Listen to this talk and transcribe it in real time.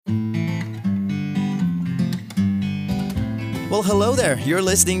Well, hello there. You're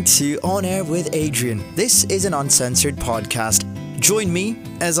listening to On Air with Adrian. This is an uncensored podcast. Join me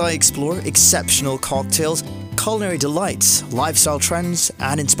as I explore exceptional cocktails, culinary delights, lifestyle trends,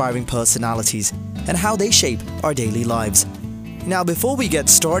 and inspiring personalities, and how they shape our daily lives. Now, before we get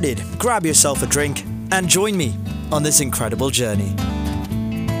started, grab yourself a drink and join me on this incredible journey.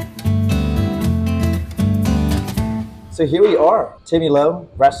 So here we are, Timmy Lowe,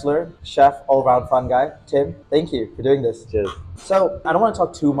 wrestler, chef, all-round fun guy. Tim, thank you for doing this. Cheers. So I don't want to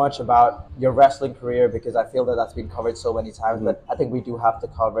talk too much about your wrestling career because I feel that that's been covered so many times, but I think we do have to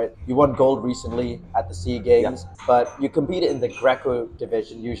cover it. You won gold recently at the SEA Games, but you competed in the Greco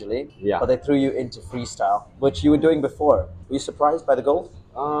division usually, but they threw you into freestyle, which you were doing before. Were you surprised by the gold?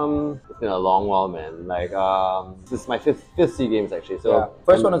 It's been a long while, man. This is my fifth SEA Games actually. So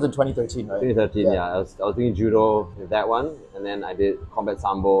first one was in 2013, right? 2013, I was doing judo with that one, and then I did combat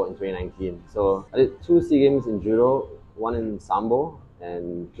sambo in 2019. So I did 2 SEA Games in judo, 1 in sambo,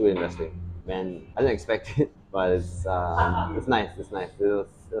 and 2 in wrestling. Man, I didn't expect it, but it's nice. It's nice. It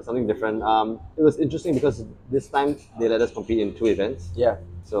was something different. It was interesting because this time they let us compete in 2 events. Yeah.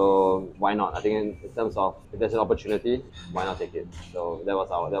 So why not? I think in terms of if there's an opportunity, why not take it? So that was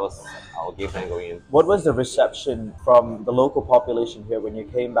our game plan going in. What was the reception from the local population here when you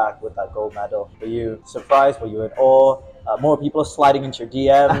came back with that gold medal? Were you surprised? Were you in awe? More people sliding into your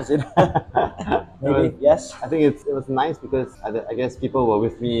DMs? Maybe, yes? I think it was nice because I guess people were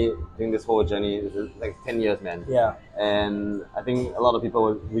with me during this whole journey. It's like 10 years, man. Yeah. And I think a lot of people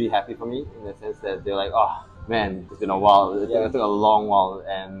were really happy for me in the sense that they're like, oh, man, it's been a while. It took a long while,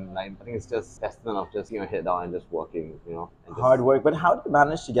 and I think it's just testament of just your head down and just working, and just hard work. But how do you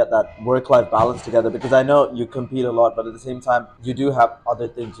manage to get that work-life balance together? Because I know you compete a lot, but at the same time, you do have other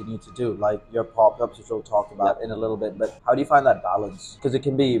things you need to do, like your pop-ups, which we'll talk about in a little bit. But how do you find that balance? Because it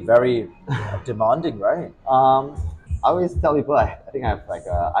can be very demanding, right? I always tell people I think I have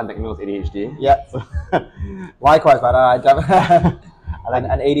undiagnosed ADHD. Yeah. Likewise, but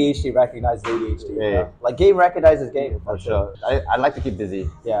an ADHD recognizes ADHD. Yeah. Like game recognizes game. For sure. I like to keep busy.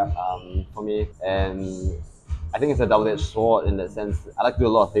 Yeah. For me, and I think it's a double-edged sword in that sense. I like to do a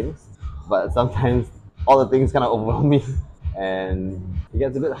lot of things, but sometimes all the things kind of overwhelm me, and it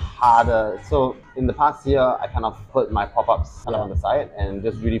gets a bit harder. So in the past year, I kind of put my pop-ups kind of on the side and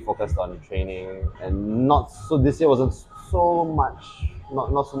just really focused on training, and this year wasn't so much,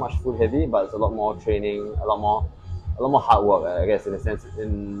 not so much food heavy, but it's a lot more training, a lot more hard work, I guess, in a sense,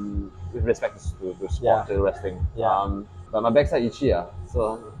 with respect to sport, to wrestling. But my backside itchy,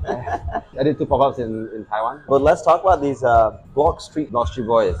 so I did 2 pop-ups in Taiwan. But let's talk about these Block Street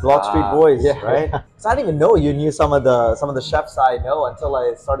Boys. Yeah. Right? So I didn't even know you knew some of the chefs I know until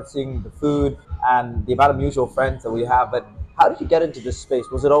I started seeing the food and the amount of mutual friends that we have. But how did you get into this space?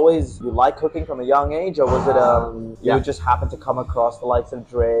 Was it always you like cooking from a young age, or was it you just happened to come across the likes of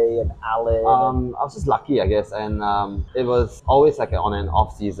Dre and Alan? I was just lucky, I guess, and it was always like an on and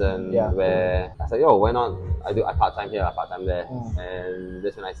off season where I said, yo, why not? I part time here, I part time there, and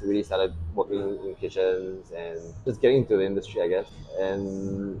that's when I really started working in kitchens and just getting into the industry, I guess,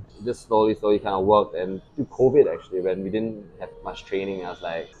 and just slowly kind of worked. And through COVID, actually, when we didn't have much training, I was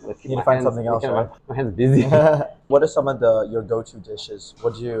like, let's keep something else, right? My hands busy. What are some of your go-to dishes?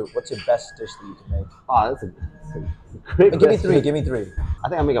 What's your best dish that you can make? That's a great question. Give me three. I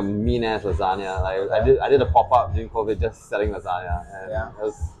think I make a mean-ass lasagna. I did a pop-up during COVID just selling lasagna, and it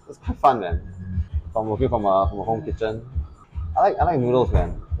was quite fun, man. From working from a home kitchen. I like noodles,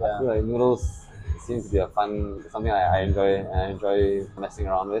 man. I feel like noodles seems to be something I enjoy, and I enjoy messing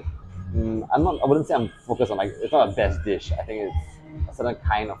around with. I wouldn't say I'm focused on it's not a best dish. I think it's a certain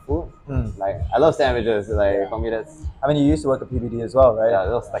kind of food. I love sandwiches. For me, that's. I mean, you used to work at PBD as well, right? Yeah,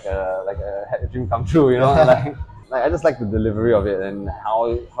 it was like a dream come true, I just like the delivery of it and how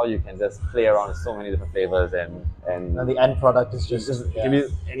you can just play around with so many different flavors and the end product is just give you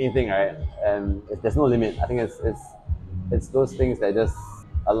anything, right? And there's no limit. I think it's those things that just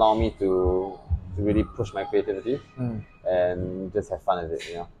allow me to really push my creativity and just have fun with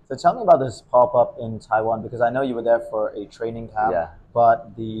it, So tell me about this pop-up in Taiwan, because I know you were there for a training camp,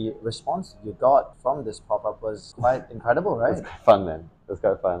 but the response you got from this pop-up was quite incredible, right? It was quite fun, man. It was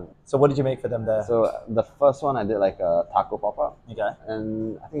quite fun. So what did you make for them there? So the first one I did like a taco pop-up. Okay.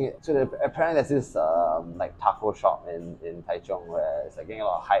 And I think apparently there's this taco shop in Taichung where it's getting a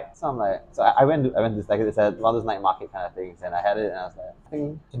lot of hype. So I went to this it's one of those night market kind of things, and I had it and I was like, I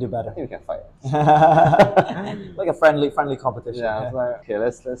think can do better. I think we can fight. Like a friendly competition. Yeah, I was like, okay,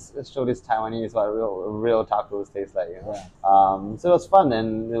 let's show these Taiwanese what real tacos taste like. So it was fun,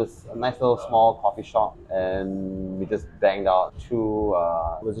 and it was a nice little small coffee shop, and we just banged out 2.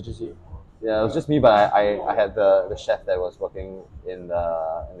 Was it just you? Yeah, it was just me, but I had the chef that was working in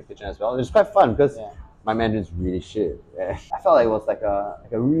the kitchen as well. It was quite fun because my Mandarin's really shit. Yeah. I felt like it was like a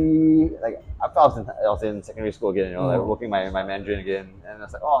really like I felt I was in secondary school again, you know, like working my Mandarin again, and I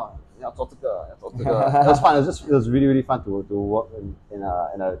was like, oh, you know, it was fun. It was really fun to work in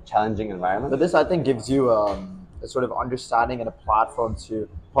a challenging environment. But this, I think, gives you a sort of understanding and a platform to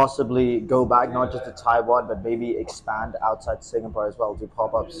possibly go back not just to Taiwan, but maybe expand outside Singapore as well, do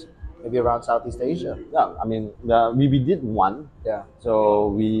pop-ups maybe around Southeast Asia. Yeah, I mean, we did one. Yeah. So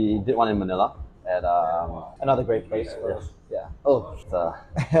we did one in Manila at Another great place. Yeah. Oh, it's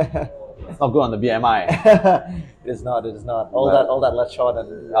not good on the BMI. It is not. All that lechon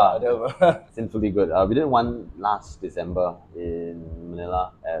and over. Sinfully good. We did one last December in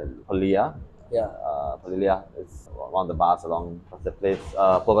Manila at Polia. Yeah. Palilia is one of the bars along the place,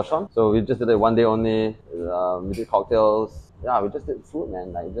 Pulvershon. So we just did it one day only. We did cocktails. Yeah, we just did food,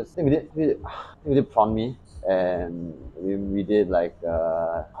 man. Like just I think we did prawn mee, and we did like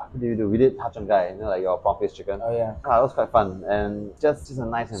what did we do? We did hachanggai, you know, like your prawn paste chicken. Oh yeah. It was quite fun and just a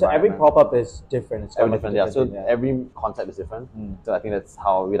nice environment. So every pop-up is different. It's every different, yeah. So every concept is different. So I think that's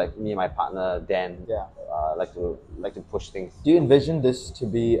how we like me and my partner Dan. Yeah. Like to push things. Do you envision this to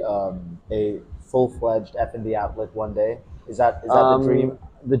be a full-fledged F&B outlet one day? Is that the dream?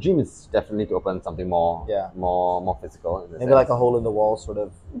 The dream is definitely to open something more physical. Maybe like a hole in the wall sort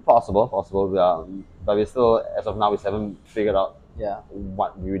of. Possible. But we still, as of now, we haven't figured out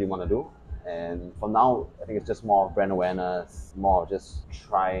what we really want to do. And for now, I think it's just more brand awareness, more of just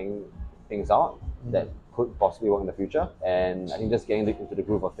trying things out that could possibly work in the future. And I think just getting into the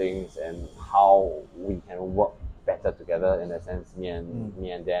groove of things and how we can work better together in that sense, me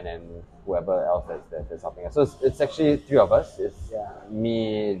and Dan and whoever else that's helping us. So it's actually three of us. It's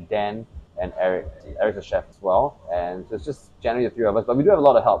me, Dan, and Eric. Eric's a chef as well, and so it's just generally the three of us. But we do have a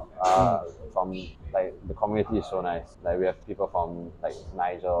lot of help from like the community is so nice. Like we have people from like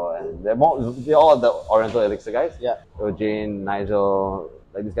Nigel, and they're all the Oriental Elixir guys. Yeah. So Jane, Nigel,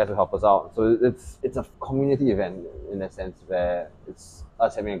 like these guys will help us out. So it's a community event in that sense where it's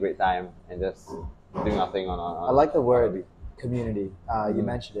us having a great time and just doing nothing on. I like the word community. You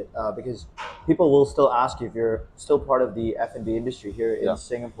mentioned it because people will still ask you if you're still part of the F&B industry here in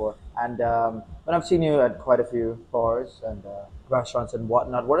Singapore. And when I've seen you at quite a few bars and restaurants and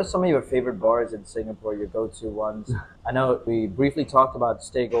whatnot, what are some of your favorite bars in Singapore? Your go-to ones? I know we briefly talked about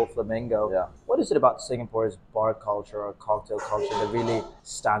Stay Gold Flamingo. Yeah. What is it about Singapore's bar culture or cocktail culture that really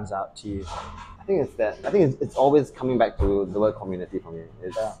stands out to you? I think it's always coming back to the word community for me.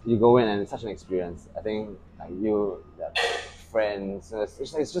 You go in and it's such an experience. I think friends,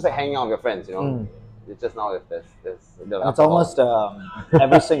 it's just like hanging out with your friends, you know. It's just now if there's it's almost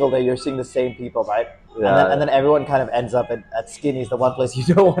every single day you're seeing the same people, right? Yeah. And then everyone kind of ends up at Skinny's, the one place you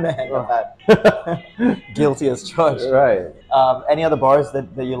don't want to end up at. Guilty as charged. Right. Any other bars that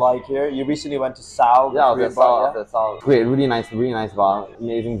you like here? You recently went to Sal. Yeah, Sal. Great, really nice bar.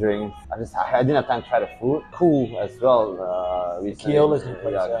 Amazing drinks. I didn't have time to try the food. Cool as well. Keola's new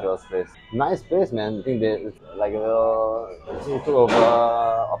place. Keola's place. Nice place, man. I think they like we took over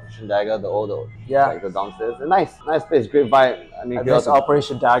Operation Dagger, like the downstairs. Nice place, great vibe. I mean, this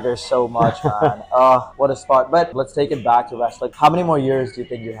Operation Dagger so much, man. What a spot. But let's take it back to wrestling. How many more years do you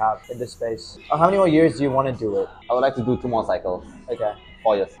think you have in this space? Or how many more years do you want to do it? I would like to do 2 more cycles. Okay.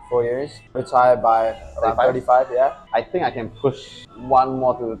 4 years. 4 years. Retire by around 35, yeah? I think I can push one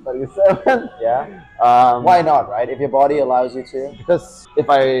more to 37. Yeah? Why not, right? If your body allows you to? Because if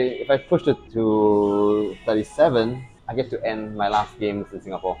I pushed it to 37, I get to end my last games in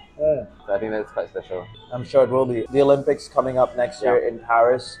Singapore. So I think that's quite special. I'm sure it will be. The Olympics coming up next year in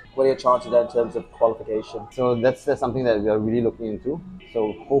Paris. What are your chances there in terms of qualification? So that's something that we are really looking into.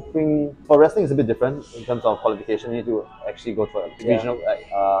 So hoping for wrestling is a bit different in terms of qualification. You need to actually go for regional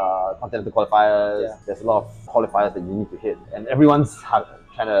continental qualifiers. Yeah. There's a lot of qualifiers that you need to hit, and everyone's trying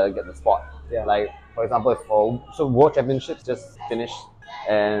to get the spot. Yeah. Like for example, so World Championships just finished,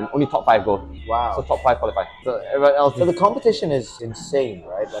 and only top 5 go. Wow. So top 5 qualify. So everyone else. So the competition is insane,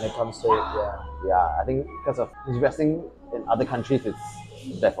 right? When it comes to I think because of wrestling in other countries,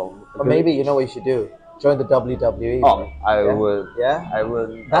 it's therefore. Or maybe you know what you should do. Join the WWE. Oh, I would. Yeah? I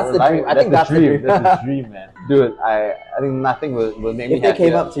would. That's the dream. I think that's the dream. That's the dream, man. Dude, I think nothing will make me happy.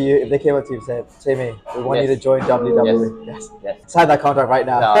 If they came up to you and said, Timmy, we want you to join WWE. Yes. Sign that contract right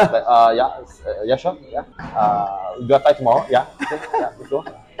now. Sure. Yeah. Do I fight tomorrow? Yeah. Let's go.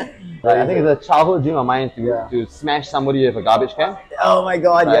 I think it's a childhood dream of mine to smash somebody with a garbage can. Oh my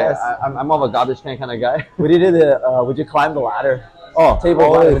God, yes. I'm more of a garbage can kind of guy. Would you climb the ladder? Oh,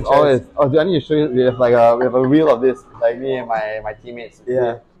 always. Oh, do I need to show you? We have a reel of this, like me and my teammates.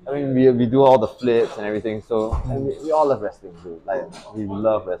 Yeah. I mean, we do all the flips and everything, so and we all love wrestling, dude. Like, we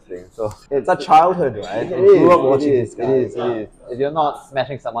love wrestling. So It's a childhood, right? it You grew up is, watching it these is, guys. it is, it is. If you're not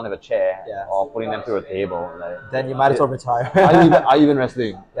smashing someone with a chair Yeah. or putting them through a table, like, Then you might as well retire. are you even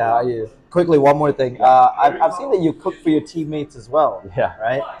wrestling? Yeah, are you? Quickly, one more thing. I've seen that you cook for your teammates as well. Yeah.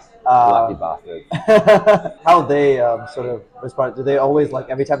 Right? Lucky bastards. How they sort of respond? Do they always like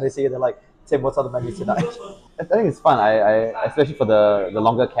every time they see you, they're like, Tim, what's on the menu tonight? I think it's fun. I especially for the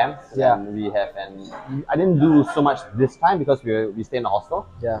longer camps. Yeah. And we have, and I didn't do so much this time because we stay in a hostel.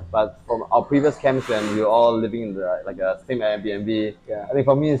 Yeah. But from our previous camps when we were all living in the like a same Airbnb, Yeah. I think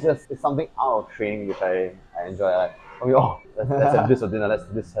for me it's something out of training which I enjoy. Like for me, let's have this for dinner.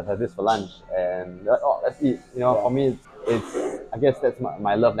 Let's have this for lunch, and let's eat. You know, Yeah. for me it's I guess that's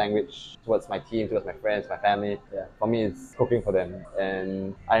my love language towards my team, towards my friends, my family. Yeah. For me, it's cooking for them,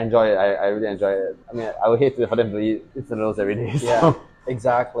 and I enjoy it. I really enjoy it. I mean, I would hate for them to eat instant noodles every day. So. Yeah,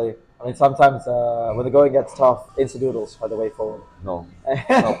 exactly. I mean, sometimes when the going gets tough, instant noodles are the way forward. No,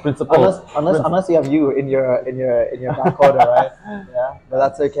 principles. unless you have you in your back corner, right? Yeah, but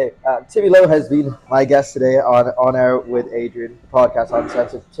that's okay. Timmy Lowe has been my guest today on Air with Adrian, podcast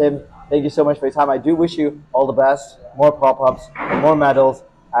Uncensored. Tim, thank you so much for your time. I do wish you all the best, more pop-ups, more medals,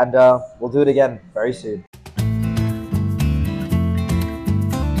 and we'll do it again very soon.